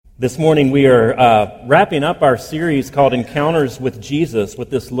This morning we are wrapping up our series called Encounters with Jesus with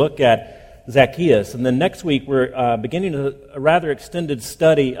this look at Zacchaeus. And then next week we're beginning a rather extended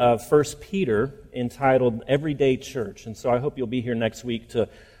study of 1 Peter entitled Everyday Church. And so I hope you'll be here next week to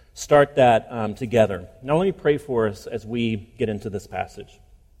start that together. Now let me pray for us as we get into this passage.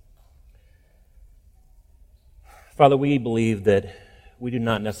 Father, we believe that we do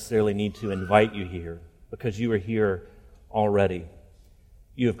not necessarily need to invite you here because you are here already.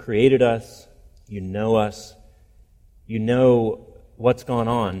 You have created us, you know what's gone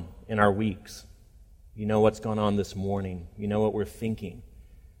on in our weeks, you know what's gone on this morning, you know what we're thinking.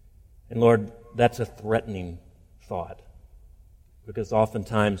 And Lord, that's a threatening thought, because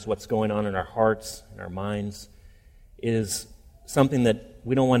oftentimes what's going on in our hearts and our minds is something that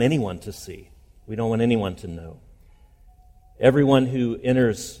we don't want anyone to see, we don't want anyone to know. Everyone who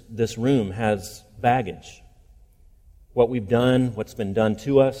enters this room has baggage. What we've done, what's been done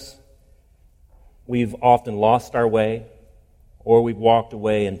to us, we've often lost our way, or we've walked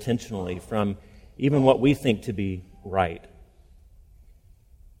away intentionally from even what we think to be right.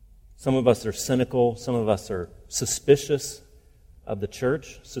 Some of us are cynical, some of us are suspicious of the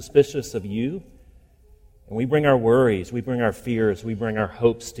church, suspicious of you, and we bring our worries, we bring our fears, we bring our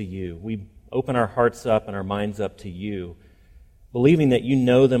hopes to you. We open our hearts up and our minds up to you, believing that you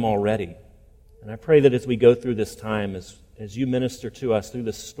know them already. And I pray that as we go through this time, as you minister to us through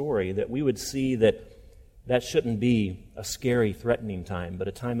this story, that we would see that shouldn't be a scary, threatening time, but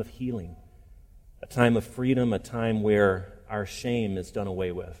a time of healing, a time of freedom, a time where our shame is done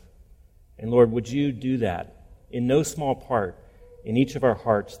away with. And Lord, would you do that in no small part in each of our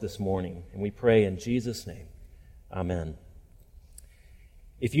hearts this morning? And we pray in Jesus' name. Amen.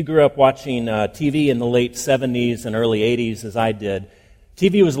 If you grew up watching TV in the late 70s and early 80s, as I did,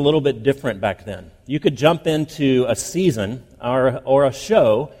 TV was a little bit different back then. You could jump into a season or a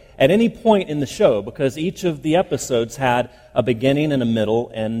show at any point in the show because each of the episodes had a beginning and a middle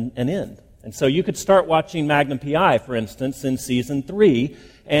and an end. And so you could start watching Magnum P.I., for instance, in season 3,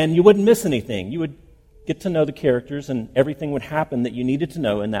 and you wouldn't miss anything. You would get to know the characters and everything would happen that you needed to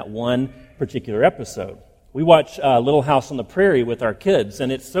know in that one particular episode. We watch Little House on the Prairie with our kids,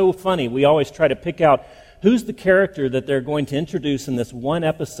 and it's so funny. We always try to pick out who's the character that they're going to introduce in this one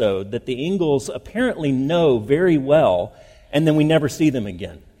episode that the Ingalls apparently know very well, and then we never see them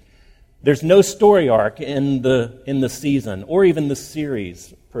again. There's no story arc in the season, or even the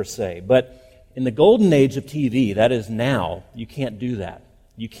series, per se. But in the golden age of TV, that is now, you can't do that.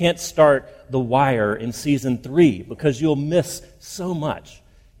 You can't start The Wire in season 3, because you'll miss so much.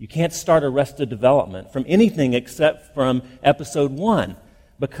 You can't start Arrested Development from anything except from episode 1.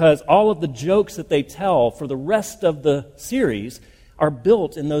 Because all of the jokes that they tell for the rest of the series are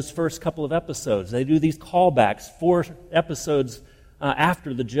built in those first couple of episodes. They do these callbacks 4 episodes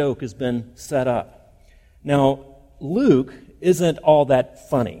after the joke has been set up. Now, Luke isn't all that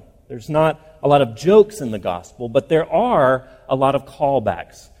funny. There's not a lot of jokes in the gospel, but there are a lot of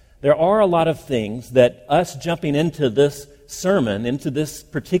callbacks. There are a lot of things that us jumping into this sermon, into this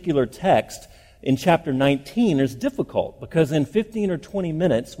particular text, in chapter 19 is difficult because in 15 or 20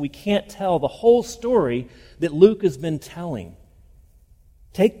 minutes we can't tell the whole story that Luke has been telling.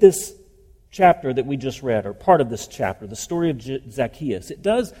 Take this chapter that we just read, or part of this chapter, the story of Zacchaeus. It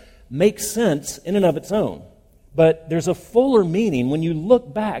does make sense in and of its own, but there's a fuller meaning when you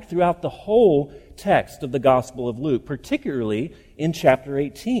look back throughout the whole text of the Gospel of Luke, particularly in chapter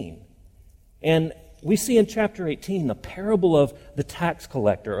 18. And we see in chapter 18 the parable of the tax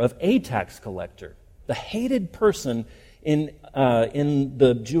collector, of a tax collector, the hated person in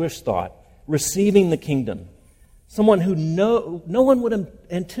the Jewish thought, receiving the kingdom. Someone who no one would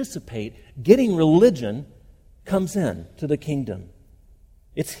anticipate getting religion comes in to the kingdom.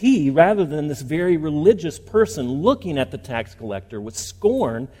 It's he, rather than this very religious person looking at the tax collector with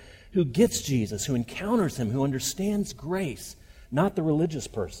scorn, who gets Jesus, who encounters him, who understands grace, not the religious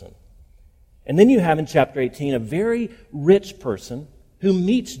person. And then you have in chapter 18 a very rich person who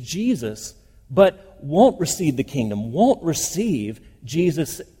meets Jesus but won't receive the kingdom, won't receive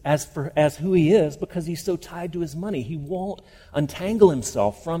Jesus as who he is because he's so tied to his money. He won't untangle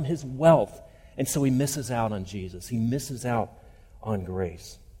himself from his wealth, and so he misses out on Jesus. He misses out on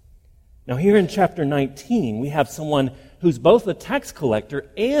grace. Now here in chapter 19, we have someone who's both a tax collector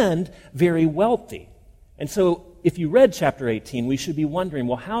and very wealthy. And so if you read chapter 18, we should be wondering,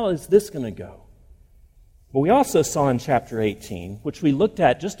 well, how is this going to go? Well, we also saw in chapter 18, which we looked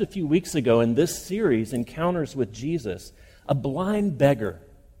at just a few weeks ago in this series, Encounters with Jesus, a blind beggar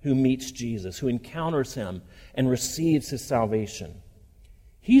who meets Jesus, who encounters him and receives his salvation.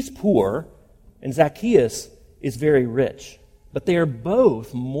 He's poor, and Zacchaeus is very rich. but they are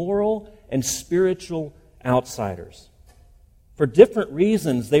both moral and spiritual outsiders. For different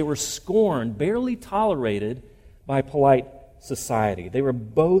reasons, they were scorned, barely tolerated by polite society. They were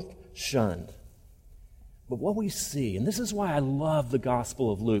both shunned. But what we see, and this is why I love the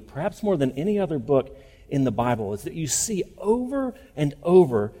Gospel of Luke, perhaps more than any other book in the Bible, is that you see over and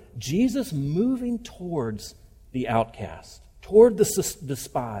over Jesus moving towards the outcast, toward the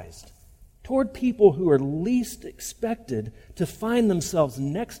despised, toward people who are least expected to find themselves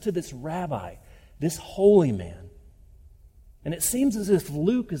next to this rabbi, this holy man. And it seems as if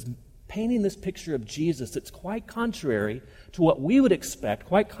Luke is painting this picture of Jesus that's quite contrary to what we would expect,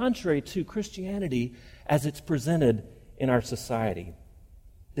 quite contrary to Christianity as it's presented in our society.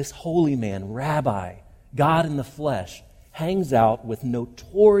 This holy man, rabbi, God in the flesh, hangs out with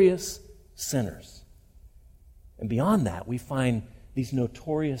notorious sinners. And beyond that, we find these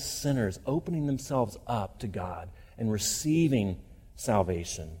notorious sinners opening themselves up to God and receiving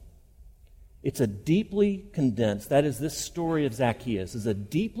salvation. It's a deeply condensed, that is, this story of Zacchaeus is a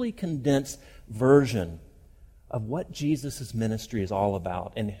deeply condensed version of what Jesus' ministry is all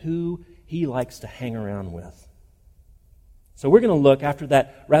about and who he likes to hang around with. So we're going to look, after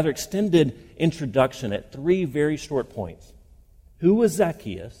that rather extended introduction, at 3 very short points. Who was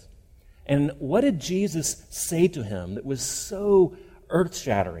Zacchaeus? And what did Jesus say to him that was so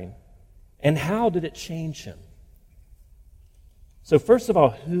earth-shattering? And how did it change him? So first of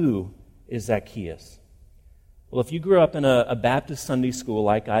all, who is Zacchaeus? Well, if you grew up in a Baptist Sunday school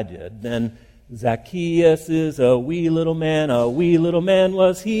like I did, then Zacchaeus is a wee little man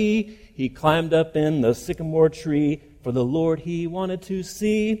was he. He climbed up in the sycamore tree for the Lord he wanted to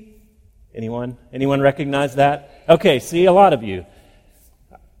see. Anyone recognize that? Okay, see, a lot of you.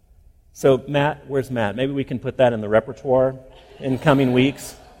 So Matt, where's Matt? Maybe we can put that in the repertoire in coming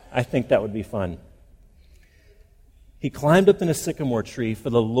weeks. I think that would be fun. He climbed up in a sycamore tree for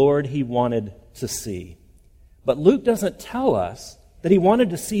the Lord he wanted to see. But Luke doesn't tell us that he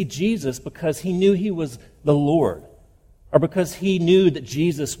wanted to see Jesus because he knew he was the Lord, or because he knew that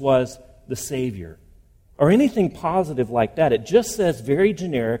Jesus was the Savior, or anything positive like that. It just says very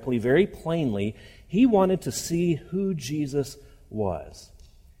generically, very plainly, he wanted to see who Jesus was.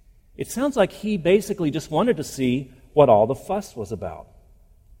 It sounds like he basically just wanted to see what all the fuss was about.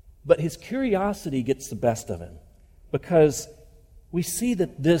 But his curiosity gets the best of him, because we see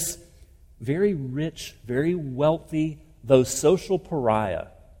that this very rich, very wealthy, though social pariah,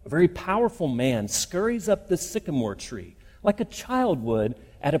 a very powerful man, scurries up this sycamore tree like a child would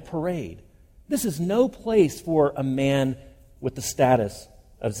at a parade. This is no place for a man with the status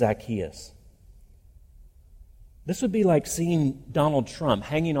of Zacchaeus. This would be like seeing Donald Trump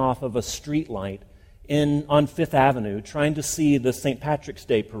hanging off of a streetlight on Fifth Avenue trying to see the St. Patrick's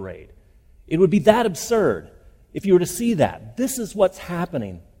Day parade. It would be that absurd if you were to see that. This is what's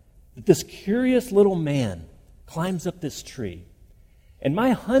happening, that this curious little man climbs up this tree. And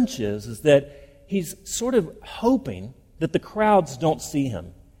my hunch is that he's sort of hoping that the crowds don't see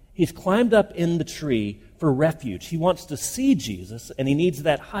him. He's climbed up in the tree for refuge. He wants to see Jesus, and he needs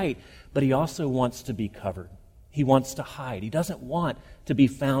that height, but he also wants to be covered. He wants to hide. He doesn't want to be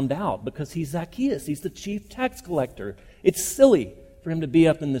found out because he's Zacchaeus. He's the chief tax collector. It's silly for him to be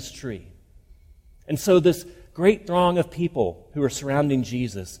up in this tree. And so this great throng of people who are surrounding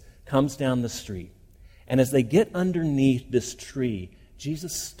Jesus comes down the street. And as they get underneath this tree,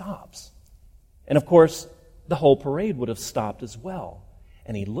 Jesus stops. And of course, the whole parade would have stopped as well.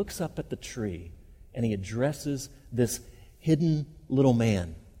 And he looks up at the tree and he addresses this hidden little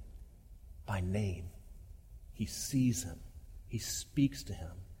man by name. He sees him. He speaks to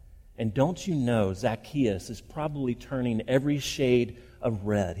him. And don't you know, Zacchaeus is probably turning every shade of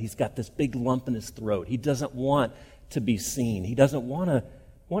red. He's got this big lump in his throat. He doesn't want to be seen. He doesn't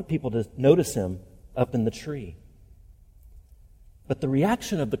want people to notice him up in the tree. But the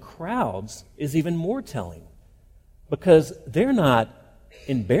reaction of the crowds is even more telling, because they're not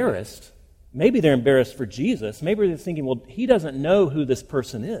embarrassed. Maybe they're embarrassed for Jesus. Maybe they're thinking, well, he doesn't know who this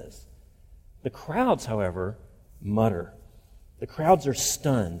person is. The crowds, however, mutter. The crowds are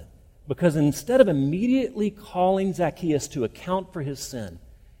stunned, because instead of immediately calling Zacchaeus to account for his sin,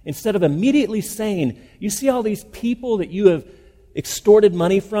 instead of immediately saying, you see all these people that you have extorted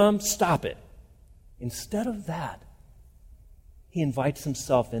money from, stop it. Instead of that, he invites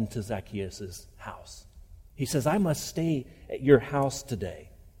himself into Zacchaeus' house. He says, I must stay at your house today.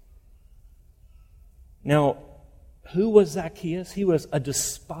 Now, who was Zacchaeus? He was a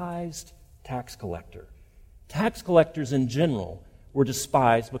despised tax collector. Tax collectors in general were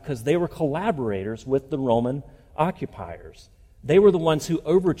despised because they were collaborators with the Roman occupiers. They were the ones who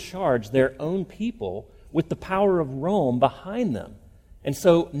overcharged their own people with the power of Rome behind them. And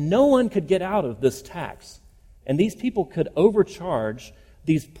so no one could get out of this tax. And these people could overcharge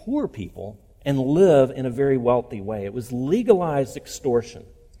these poor people and live in a very wealthy way. It was legalized extortion.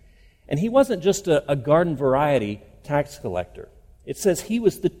 And he wasn't just a garden variety tax collector. It says he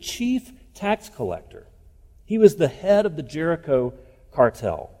was the chief tax collector. He was the head of the Jericho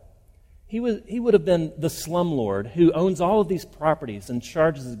cartel. He would have been the slumlord who owns all of these properties and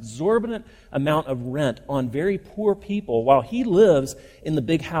charges an exorbitant amount of rent on very poor people while he lives in the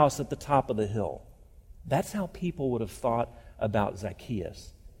big house at the top of the hill. That's how people would have thought about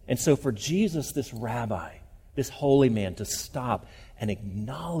Zacchaeus. And so for Jesus, this rabbi, this holy man, to stop and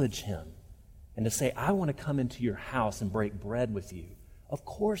acknowledge him and to say, I want to come into your house and break bread with you. Of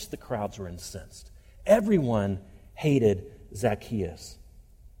course the crowds were incensed. Everyone hated Zacchaeus.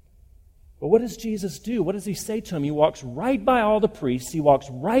 But what does Jesus do? What does he say to him? He walks right by all the priests. He walks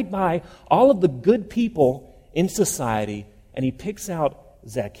right by all of the good people in society, and he picks out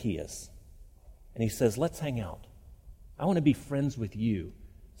Zacchaeus. And he says, let's hang out. I want to be friends with you,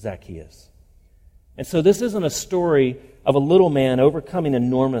 Zacchaeus. And so this isn't a story of a little man overcoming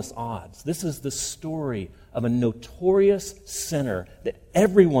enormous odds. This is the story of a notorious sinner that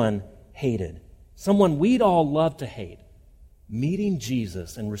everyone hated. Someone we'd all love to hate. Meeting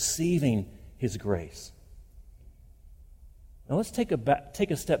Jesus and receiving his grace. Now let's take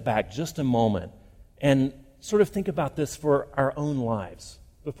a step back just a moment and sort of think about this for our own lives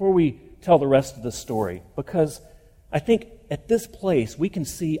before we tell the rest of the story, because I think at this place we can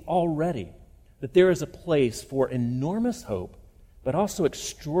see already that there is a place for enormous hope, but also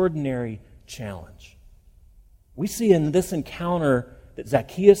extraordinary challenge. We see in this encounter that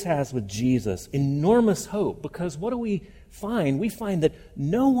Zacchaeus has with Jesus enormous hope, because what do we find? We find that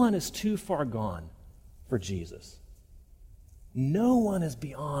no one is too far gone for Jesus. No one is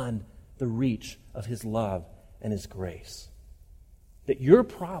beyond the reach of his love and his grace. That your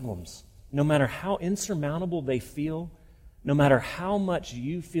problems, no matter how insurmountable they feel, no matter how much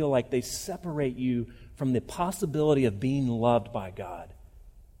you feel like they separate you from the possibility of being loved by God,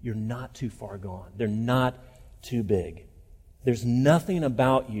 you're not too far gone. They're not too big. There's nothing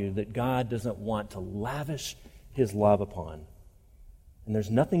about you that God doesn't want to lavish his love upon. And there's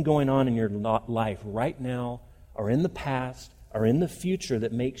nothing going on in your life right now or in the past or in the future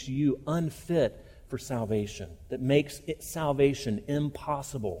that makes you unfit for salvation, that makes salvation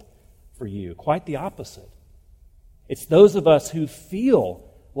impossible for you. Quite the opposite. It's those of us who feel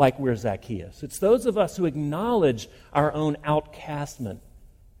like we're Zacchaeus. It's those of us who acknowledge our own outcastment,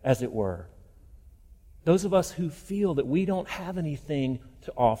 as it were. Those of us who feel that we don't have anything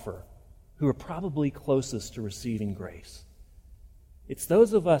to offer, who are probably closest to receiving grace. It's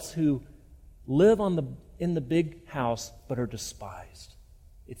those of us who live in the big house but are despised.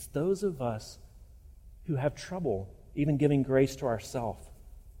 It's those of us who have trouble even giving grace to ourselves,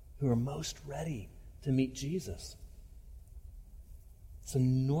 who are most ready to meet Jesus. It's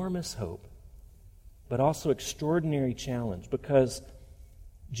enormous hope, but also extraordinary challenge, because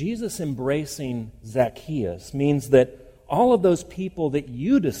Jesus embracing Zacchaeus means that all of those people that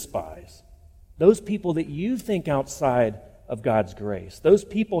you despise, those people that you think outside of God's grace, those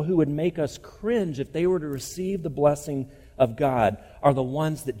people who would make us cringe if they were to receive the blessing of God, are the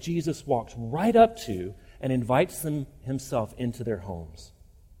ones that Jesus walks right up to and invites them himself into their homes.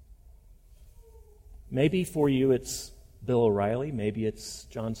 Maybe for you it's Bill O'Reilly, maybe it's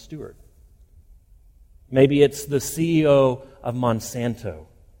Jon Stewart. Maybe it's the CEO of Monsanto,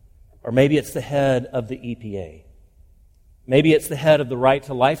 or maybe it's the head of the EPA. Maybe it's the head of the Right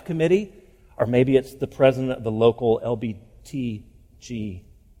to Life Committee, or maybe it's the president of the local LGBTQ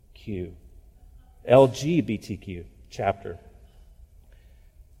chapter.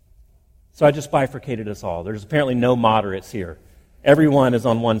 So I just bifurcated us all. There's apparently no moderates here. Everyone is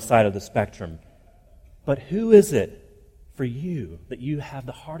on one side of the spectrum. But who is it for you that you have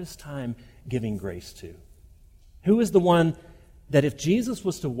the hardest time giving grace to? Who is the one that if Jesus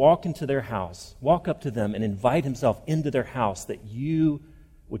was to walk into their house, walk up to them and invite himself into their house, that you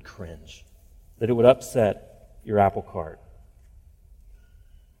would cringe, that it would upset your apple cart?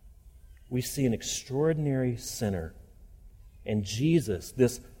 We see an extraordinary sinner, and Jesus,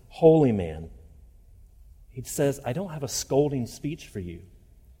 this holy man, he says, I don't have a scolding speech for you.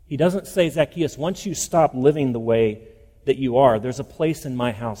 He doesn't say, Zacchaeus, once you stop living the way that you are, there's a place in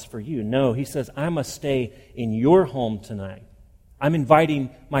my house for you. No, he says, I must stay in your home tonight. I'm inviting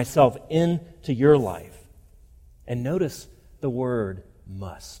myself into your life. And notice the word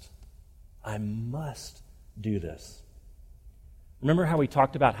must. I must do this. Remember how we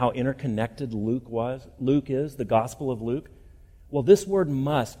talked about how interconnected Luke is, the Gospel of Luke? Well, this word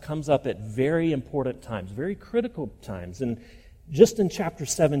must comes up at very important times, very critical times. And just in chapter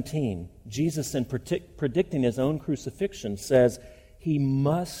 17, Jesus, in predicting his own crucifixion, says he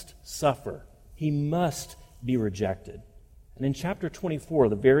must suffer. He must be rejected. And in chapter 24,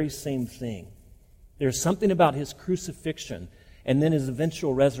 the very same thing. There's something about his crucifixion and then his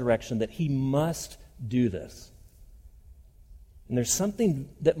eventual resurrection that he must do this. And there's something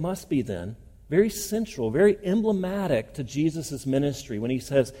that must be then very central, very emblematic to Jesus' ministry when he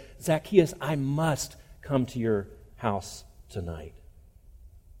says, Zacchaeus, I must come to your house tonight.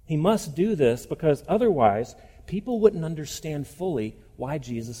 He must do this because otherwise people wouldn't understand fully why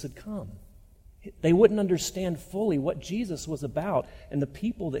Jesus had come. They wouldn't understand fully what Jesus was about and the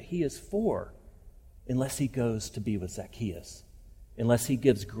people that he is for unless he goes to be with Zacchaeus, unless he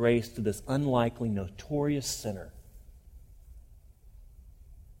gives grace to this unlikely, notorious sinner.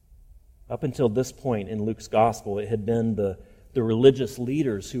 Up until this point in Luke's gospel, it had been the religious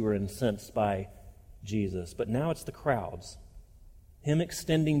leaders who were incensed by Jesus, but now it's the crowds. Him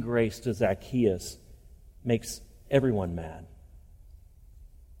extending grace to Zacchaeus makes everyone mad.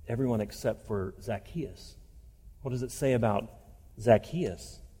 Everyone except for Zacchaeus. What does it say about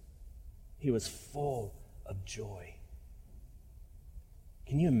Zacchaeus? He was full of joy.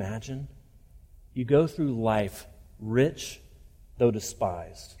 Can you imagine? You go through life rich, though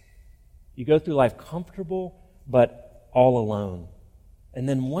despised. You go through life comfortable, but all alone. And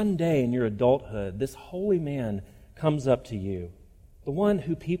then one day in your adulthood, this holy man comes up to you, the one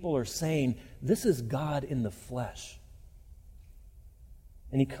who people are saying, this is God in the flesh.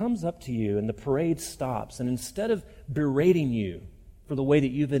 And he comes up to you and the parade stops. And instead of berating you for the way that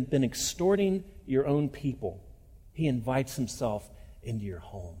you've been extorting your own people, he invites himself into your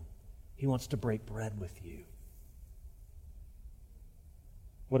home. He wants to break bread with you.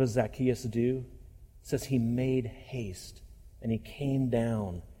 What does Zacchaeus do? It says he made haste and he came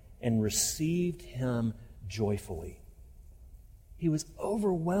down and received him joyfully. He was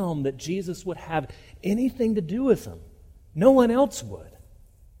overwhelmed that Jesus would have anything to do with him. No one else would.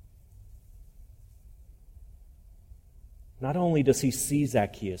 Not only does he see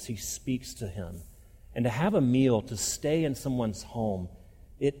Zacchaeus, he speaks to him. And to have a meal, to stay in someone's home,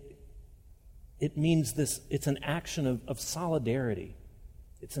 it means this, it's an action of solidarity.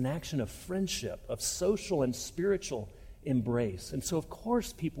 It's an action of friendship, of social and spiritual embrace. And so, of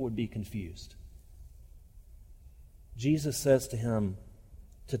course, people would be confused. Jesus says to him,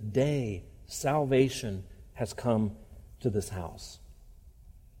 today salvation has come to this house.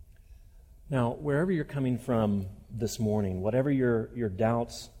 Now, wherever you're coming from this morning, whatever your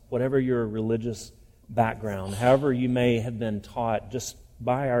doubts, whatever your religious background, however you may have been taught just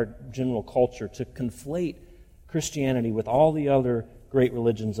by our general culture to conflate Christianity with all the other great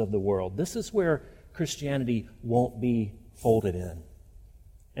religions of the world, this is where Christianity won't be folded in.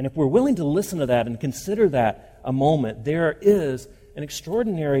 And if we're willing to listen to that and consider that a moment, there is an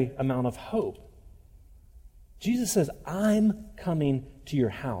extraordinary amount of hope. Jesus says, I'm coming to your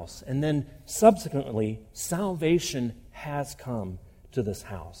house. And then subsequently, salvation has come to this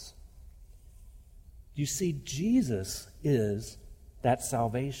house. You see, Jesus is that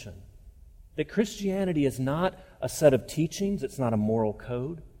salvation. That Christianity is not a set of teachings, it's not a moral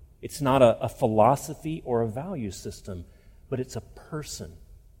code, it's not a philosophy or a value system, but it's a person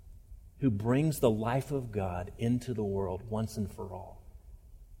who brings the life of God into the world once and for all.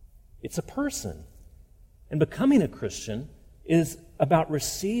 It's a person. And becoming a Christian is about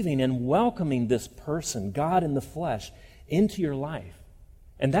receiving and welcoming this person, God in the flesh, into your life.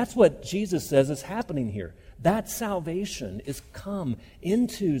 And that's what Jesus says is happening here. That salvation is come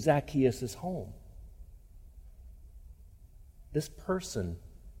into Zacchaeus' home. This person,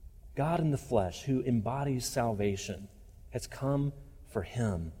 God in the flesh, who embodies salvation, has come for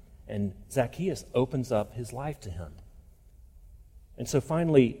him. And Zacchaeus opens up his life to him. And so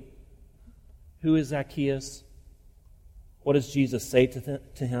finally, who is Zacchaeus? What does Jesus say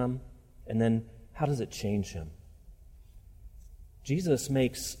to him? And then how does it change him? Jesus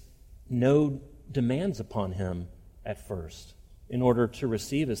makes no demands upon him at first in order to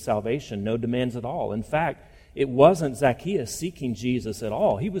receive his salvation. No demands at all. In fact, it wasn't Zacchaeus seeking Jesus at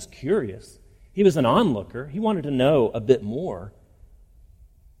all. He was curious. He was an onlooker. He wanted to know a bit more.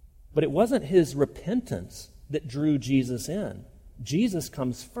 But it wasn't his repentance that drew Jesus in. Jesus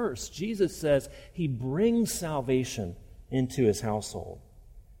comes first. Jesus says he brings salvation into his household.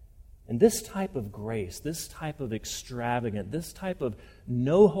 And this type of grace, this type of extravagant, this type of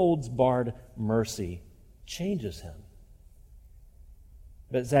no-holds-barred mercy changes him.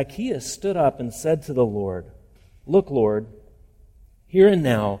 But Zacchaeus stood up and said to the Lord, "Look, Lord, here and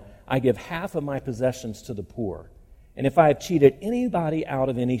now I give half of my possessions to the poor. And if I have cheated anybody out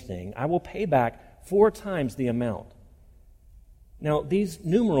of anything, I will pay back 4 times the amount. Now, these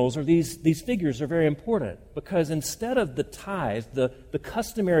numerals or these figures are very important because instead of the tithe, the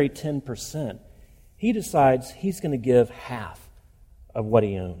customary 10%, he decides he's going to give half of what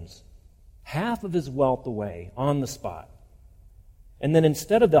he owns, half of his wealth away on the spot. And then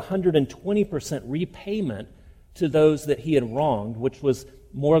instead of the 120% repayment to those that he had wronged, which was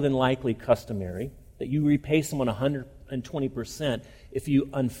more than likely customary, that you repay someone 120% if you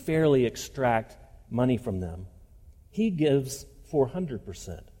unfairly extract money from them, he gives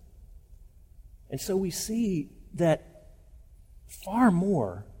 400%. And so we see that far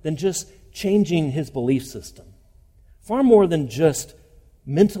more than just changing his belief system, far more than just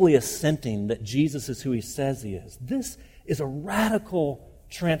mentally assenting that Jesus is who he says he is. This is a radical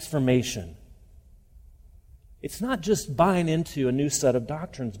transformation. It's not just buying into a new set of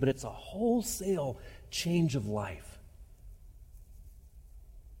doctrines, but it's a wholesale change of life.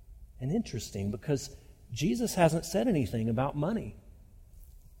 And interesting, because Jesus hasn't said anything about money.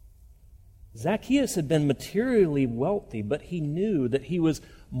 Zacchaeus had been materially wealthy, but he knew that he was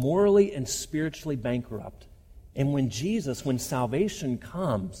morally and spiritually bankrupt. And when salvation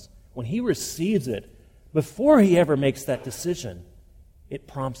comes, when he receives it, before he ever makes that decision, it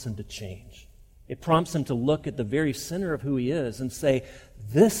prompts him to change. It prompts him to look at the very center of who he is and say,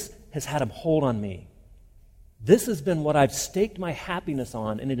 this has had a hold on me. This has been what I've staked my happiness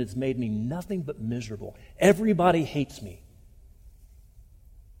on, and it has made me nothing but miserable. Everybody hates me.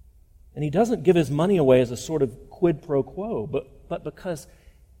 And he doesn't give his money away as a sort of quid pro quo, but because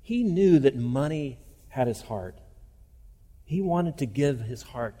he knew that money had his heart. He wanted to give his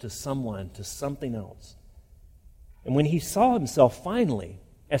heart to someone, to something else. And when he saw himself finally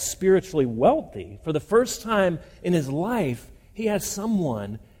as spiritually wealthy, for the first time in his life, he has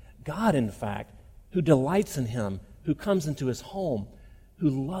someone, God in fact, who delights in him, who comes into his home, who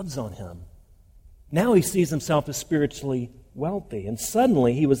loves on him. Now he sees himself as spiritually wealthy, and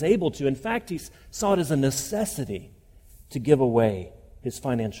suddenly he was able to, in fact, he saw it as a necessity to give away his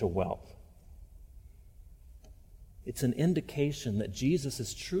financial wealth. It's an indication that Jesus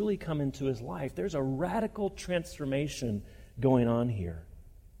has truly come into his life. There's a radical transformation going on here.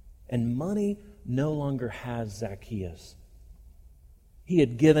 And money no longer has Zacchaeus. He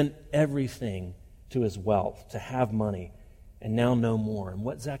had given everything to his wealth to have money, and now no more. And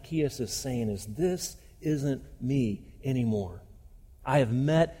what Zacchaeus is saying is, this isn't me anymore. I have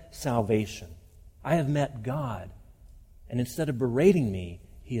met salvation. I have met God. And instead of berating me,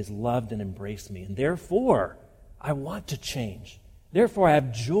 he has loved and embraced me. And therefore, I want to change. Therefore, I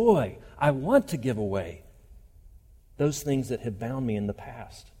have joy. I want to give away those things that have bound me in the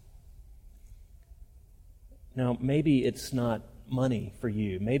past. Now, maybe it's not money for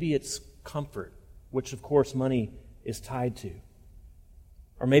you. Maybe it's comfort, which of course money is tied to.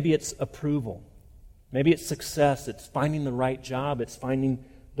 Or maybe it's approval. Maybe it's success. It's finding the right job. It's finding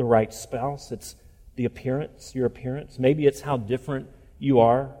the right spouse. It's the appearance, your appearance. Maybe it's how different you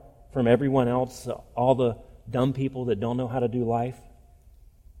are from everyone else, all the dumb people that don't know how to do life.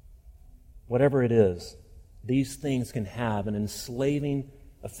 Whatever it is, these things can have an enslaving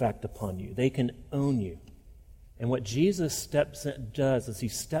effect upon you. They can own you. And what Jesus does is he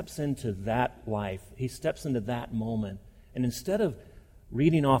steps into that life. He steps into that moment. And instead of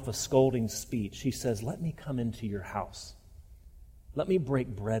reading off a scolding speech, he says, let me come into your house. Let me break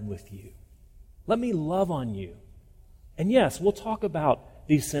bread with you. Let me love on you. And yes, we'll talk about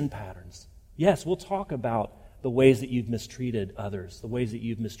these sin patterns. Yes, we'll talk about the ways that you've mistreated others, the ways that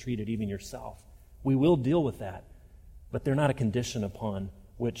you've mistreated even yourself. We will deal with that, but they're not a condition upon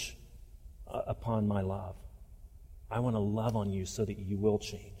my love. I want to love on you so that you will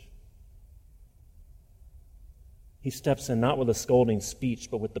change. He steps in not with a scolding speech,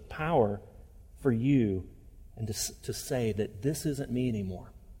 but with the power for you and to say that this isn't me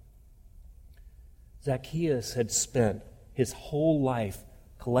anymore. Zacchaeus had spent his whole life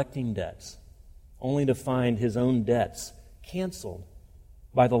collecting debts, only to find his own debts canceled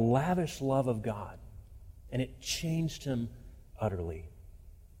by the lavish love of God. And it changed him utterly.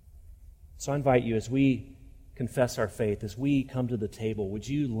 So I invite you, as we confess our faith, as we come to the table, would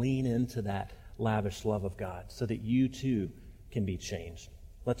you lean into that lavish love of God so that you too can be changed?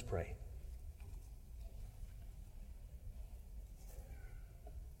 Let's pray.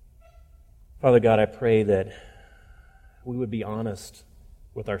 Father God, I pray that we would be honest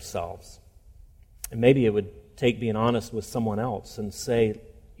with ourselves. And maybe it would take being honest with someone else and say,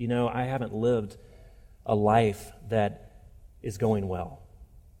 I haven't lived a life that is going well.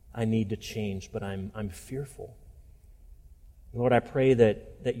 I need to change, but I'm fearful. Lord, I pray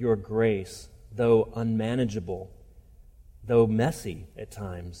that your grace, though unmanageable though messy at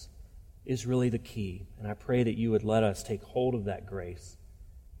times, is really the key. And I pray that you would let us take hold of that grace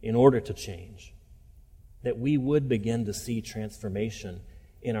in order to change, that we would begin to see transformation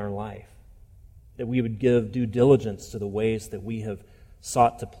in our life, that we would give due diligence to the ways that we have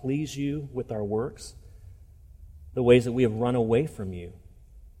sought to please you with our works, the ways that we have run away from you.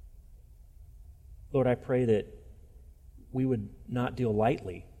 Lord, I pray that we would not deal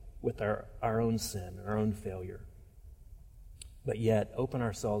lightly with our own sin, our own failure, but yet open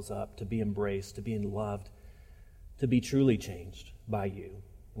ourselves up to be embraced, to be loved, to be truly changed by you.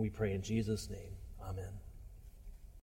 And we pray in Jesus' name. Amen.